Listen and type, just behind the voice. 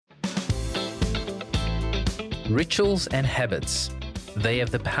Rituals and habits. They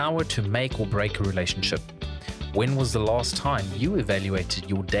have the power to make or break a relationship. When was the last time you evaluated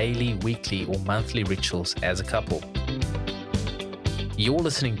your daily, weekly, or monthly rituals as a couple? You're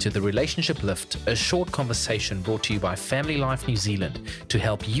listening to The Relationship Lift, a short conversation brought to you by Family Life New Zealand to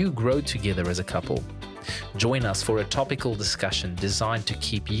help you grow together as a couple. Join us for a topical discussion designed to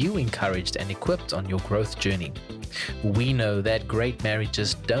keep you encouraged and equipped on your growth journey. We know that great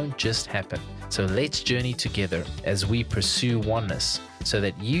marriages don't just happen, so let's journey together as we pursue oneness so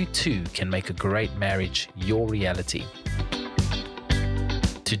that you too can make a great marriage your reality.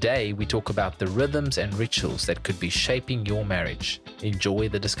 Today, we talk about the rhythms and rituals that could be shaping your marriage. Enjoy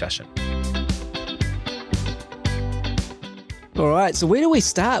the discussion. All right, so where do we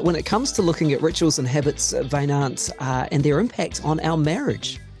start when it comes to looking at rituals and habits, Vainant, and their impact on our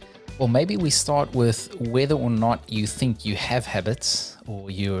marriage? Well, maybe we start with whether or not you think you have habits or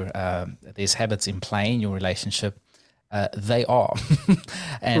there's habits in play in your relationship. They are.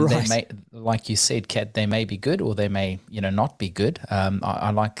 And right. They may, like you said, Kat, they may be good or they may, not be good.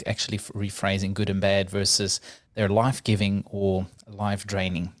 I like actually rephrasing good and bad versus they're life-giving or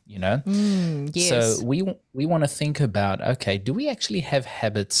life-draining, Yes. So we want to think about, okay, do we actually have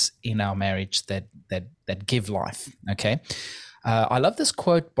habits in our marriage that give life, okay? I love this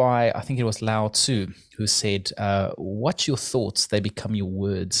quote by, I think it was Lao Tzu, who said, watch your thoughts, they become your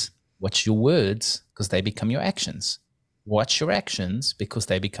words. Watch your words, because they become your actions. Watch your actions, because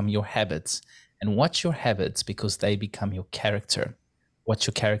they become your habits. And watch your habits, because they become your character. Watch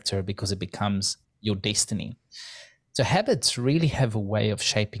your character, because it becomes your destiny. So habits really have a way of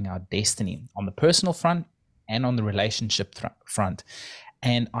shaping our destiny on the personal front and on the relationship front.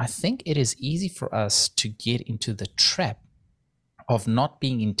 And I think it is easy for us to get into the trap of not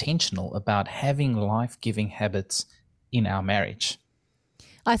being intentional about having life-giving habits in our marriage.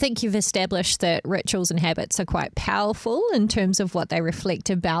 I think you've established that rituals and habits are quite powerful in terms of what they reflect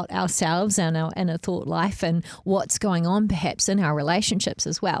about ourselves and our inner thought life and what's going on perhaps in our relationships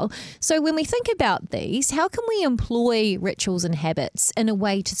as well. So when we think about these, how can we employ rituals and habits in a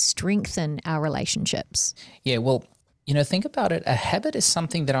way to strengthen our relationships? Yeah, well, think about it. A habit is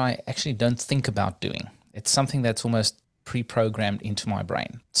something that I actually don't think about doing. It's something that's almost pre-programmed into my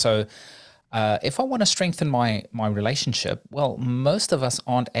brain. So if I want to strengthen my relationship, well, most of us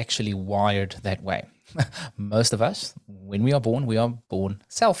aren't actually wired that way. Most of us, when we are born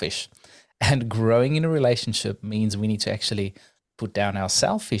selfish. And growing in a relationship means we need to actually put down our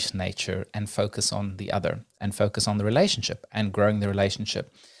selfish nature and focus on the other and focus on the relationship and growing the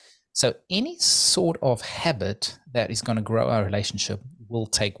relationship. So any sort of habit that is going to grow our relationship will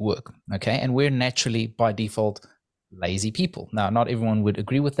take work, okay? And we're naturally, by default, lazy people. Now, not everyone would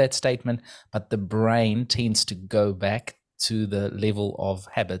agree with that statement, but the brain tends to go back to the level of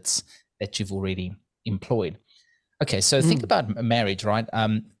habits that you've already employed. Okay, so think about marriage, right?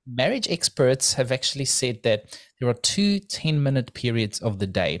 Marriage experts have actually said that there are 2 10-minute periods of the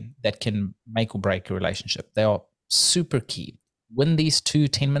day that can make or break a relationship. They are super key. Win these 2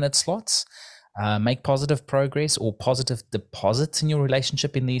 10-minute slots, make positive progress or positive deposits in your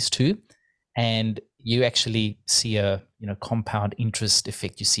relationship in these 2, and you actually see a compound interest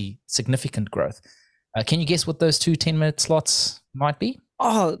effect. You see significant growth. Can you guess what those 2 10-minute slots might be?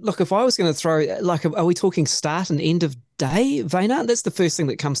 Oh, look, if I was going to throw, are we talking start and end of day, Vainant? That's the first thing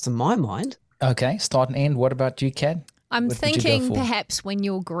that comes to my mind. Okay, start and end. What about you, Kat? I'm What would you go thinking for? perhaps when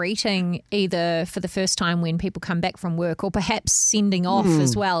you're greeting either for the first time when people come back from work or perhaps sending off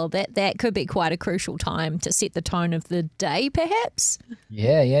as well, that could be quite a crucial time to set the tone of the day perhaps.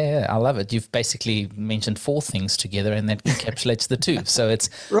 Yeah. I love it. You've basically mentioned 4 things together and that encapsulates the 2. So it's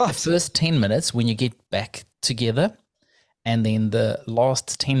Right. the first 10 minutes when you get back together and then the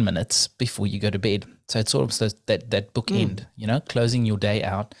last 10 minutes before you go to bed. So it's sort of that bookend, closing your day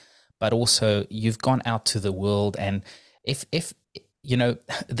out, but also you've gone out to the world. And if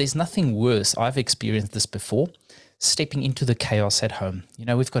there's nothing worse. I've experienced this before, stepping into the chaos at home.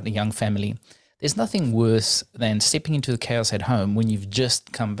 We've got a young family. There's nothing worse than stepping into the chaos at home when you've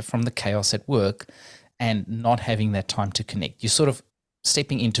just come from the chaos at work and not having that time to connect. You're sort of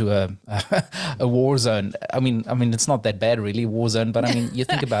stepping into a war zone. I mean, it's not that bad really, war zone, but I mean, you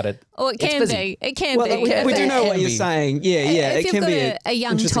think about it. Oh, it it's can busy. be. It can Well, be. we do know It what can you're be. saying. Yeah. If It you've can got be a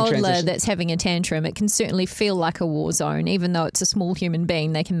young interesting toddler transition. that's having a tantrum, it can certainly feel like a war zone. Even though it's a small human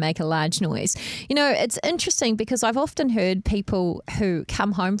being, they can make a large noise. It's interesting because I've often heard people who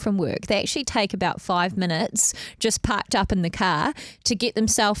come home from work, they actually take about 5 minutes just parked up in the car to get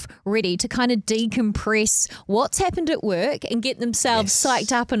themselves ready to kind of decompress what's happened at work and get themselves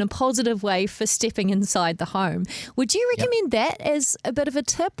psyched up in a positive way for stepping inside the home. Would you recommend that as a bit of a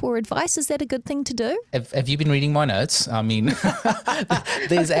tip or advice? Is that a good thing to do? Have you been reading my notes? I mean,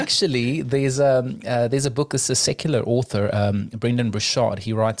 there's a book. It's a secular author, Brendan Burchard.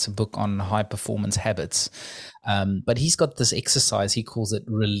 He writes a book on high performance habits. But he's got this exercise, he calls it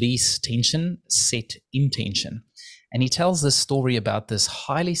release tension, set intention. And he tells this story about this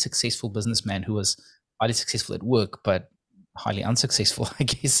highly successful businessman who was highly successful at work, but highly unsuccessful, I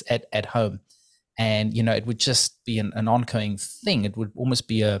guess, at home. And, it would just be an ongoing thing. It would almost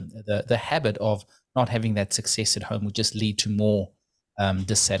be the habit of not having that success at home would just lead to more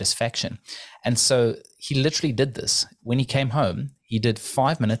dissatisfaction. And so he literally did this. When he came home, he did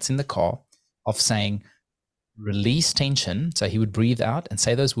 5 minutes in the car of saying, release tension. So he would breathe out and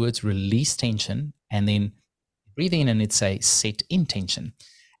say those words, release tension, and then breathe in and it'd say set intention.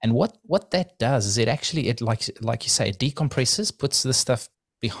 And what that does is it like you say, it decompresses, puts the stuff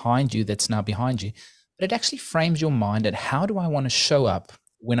behind you that's now behind you, but it actually frames your mind at how do I want to show up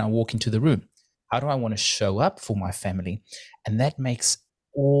when I walk into the room? How do I want to show up for my family? And that makes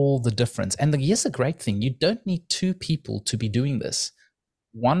all the difference. And here's the great thing. You don't need two people to be doing this.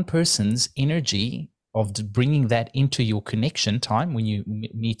 One person's energy of bringing that into your connection time when you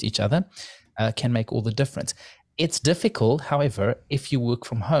meet each other can make all the difference. It's difficult, however, if you work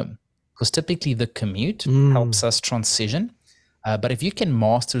from home, because typically the commute helps us transition. But if you can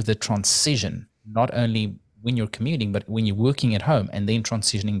master the transition, not only when you're commuting, but when you're working at home and then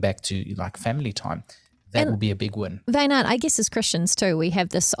transitioning back to like family time, that will be a big win. Wynand, I guess as Christians too, we have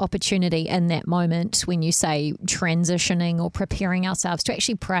this opportunity in that moment when you say transitioning or preparing ourselves to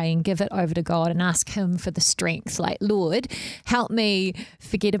actually pray and give it over to God and ask Him for the strength. Like, Lord, help me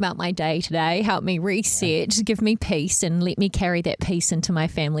forget about my day today. Help me reset, give me peace, and let me carry that peace into my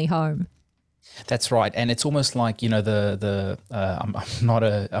family home. That's right, and it's almost like I'm not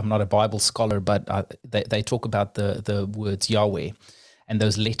a Bible scholar, but they talk about the words Yahweh. And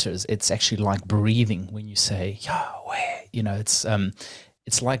those letters, it's actually like breathing when you say Yahweh.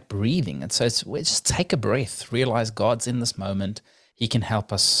 It's like breathing. And so we just take a breath, realize God's in this moment. He can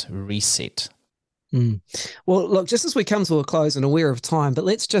help us reset. Well, look, just as we come to a close and aware of time, but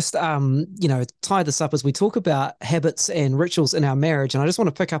let's just, tie this up as we talk about habits and rituals in our marriage. And I just want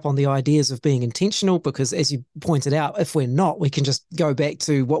to pick up on the ideas of being intentional, because as you pointed out, if we're not, we can just go back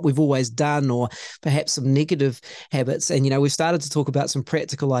to what we've always done or perhaps some negative habits. And, we've started to talk about some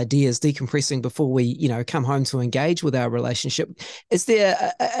practical ideas, decompressing before we, come home to engage with our relationship. Is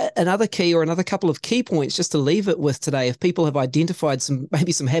there another key or another couple of key points just to leave it with today? If people have identified some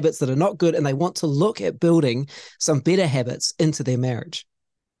habits that are not good and they want to look at building some better habits into their marriage?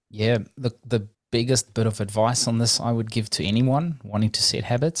 Yeah, the biggest bit of advice on this I would give to anyone wanting to set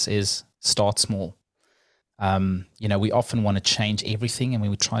habits is start small. We often want to change everything and we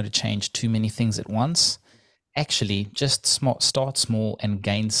would try to change too many things at once. Actually, just start small and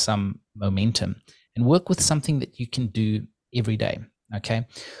gain some momentum and work with something that you can do every day. Okay.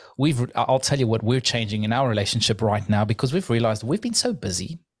 I'll tell you what we're changing in our relationship right now, because we've realized we've been so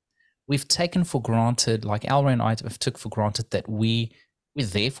busy. We've taken for granted, like Alra and I have took for granted that we're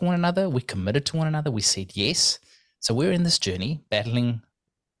there for one another. We're committed to one another. We said yes. So we're in this journey, battling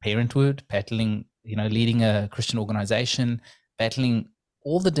parenthood, battling, leading a Christian organization, battling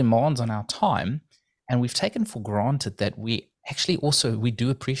all the demands on our time. And we've taken for granted that we do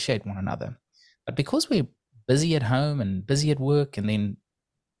appreciate one another. But because we're busy at home and busy at work and then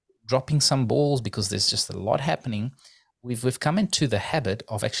dropping some balls because there's just a lot happening, we've come into the habit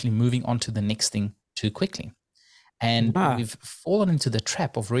of actually moving on to the next thing too quickly. And we've fallen into the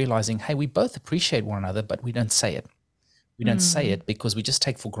trap of realizing, hey, we both appreciate one another, but we don't say it. We don't say it because we just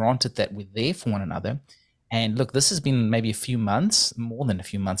take for granted that we're there for one another. And look, this has been maybe a few months, more than a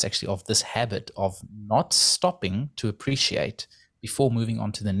few months actually, of this habit of not stopping to appreciate before moving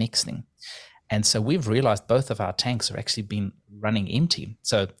on to the next thing. And so we've realized both of our tanks are actually been running empty.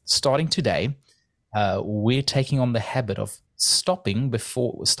 So starting today, we're taking on the habit of stopping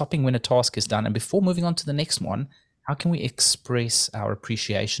when a task is done, and before moving on to the next one, how can we express our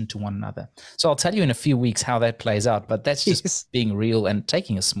appreciation to one another? So I'll tell you in a few weeks how that plays out, but that's just being real and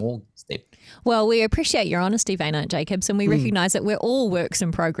taking a small step. Well, we appreciate your honesty, Wynand Jacobs, and we recognise that we're all works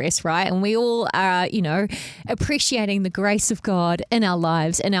in progress, right? And we all are, appreciating the grace of God in our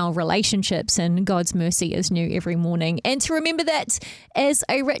lives, in our relationships, and God's mercy is new every morning. And to remember that as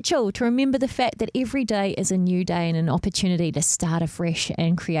a ritual, to remember the fact that every day is a new day and an opportunity to start afresh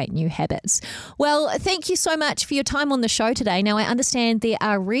and create new habits. Well, thank you so much for your time on the show today. Now, I understand there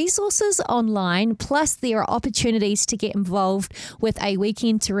are resources online, plus there are opportunities to get involved with a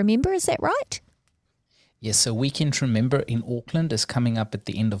weekend to remember. Is that right? Yes, so Weekend Remember in Auckland is coming up at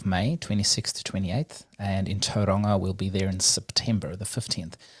the end of May, 26th to 28th, and in Tauranga we'll be there in September, the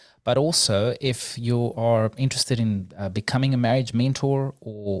 15th. But also, if you are interested in becoming a marriage mentor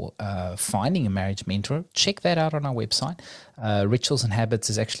or finding a marriage mentor, check that out on our website. Rituals and Habits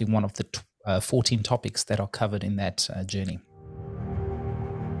is actually one of the 14 topics that are covered in that journey.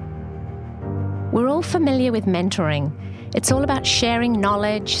 We're all familiar with mentoring. It's all about sharing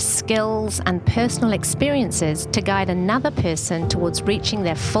knowledge, skills, and personal experiences to guide another person towards reaching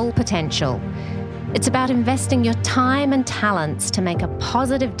their full potential. It's about investing your time and talents to make a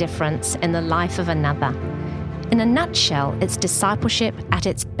positive difference in the life of another. In a nutshell, it's discipleship at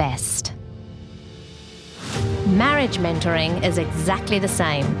its best. Marriage mentoring is exactly the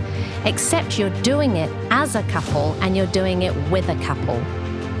same, except you're doing it as a couple and you're doing it with a couple.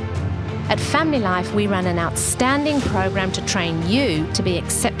 At Family Life, we run an outstanding program to train you to be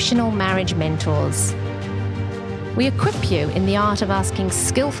exceptional marriage mentors. We equip you in the art of asking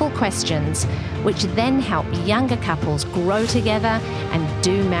skillful questions, which then help younger couples grow together and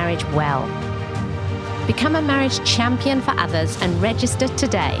do marriage well. Become a marriage champion for others and register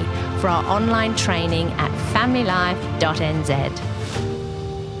today for our online training at familylife.nz.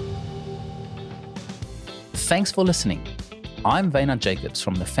 Thanks for listening. I'm Vena Jacobs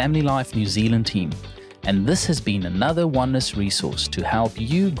from the Family Life New Zealand team, and this has been another Oneness resource to help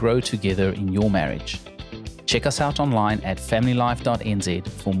you grow together in your marriage. Check us out online at familylife.nz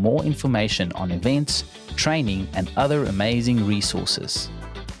for more information on events, training, and other amazing resources.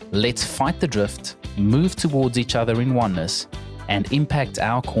 Let's fight the drift, move towards each other in oneness, and impact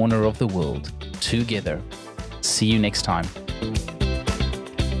our corner of the world together. See you next time.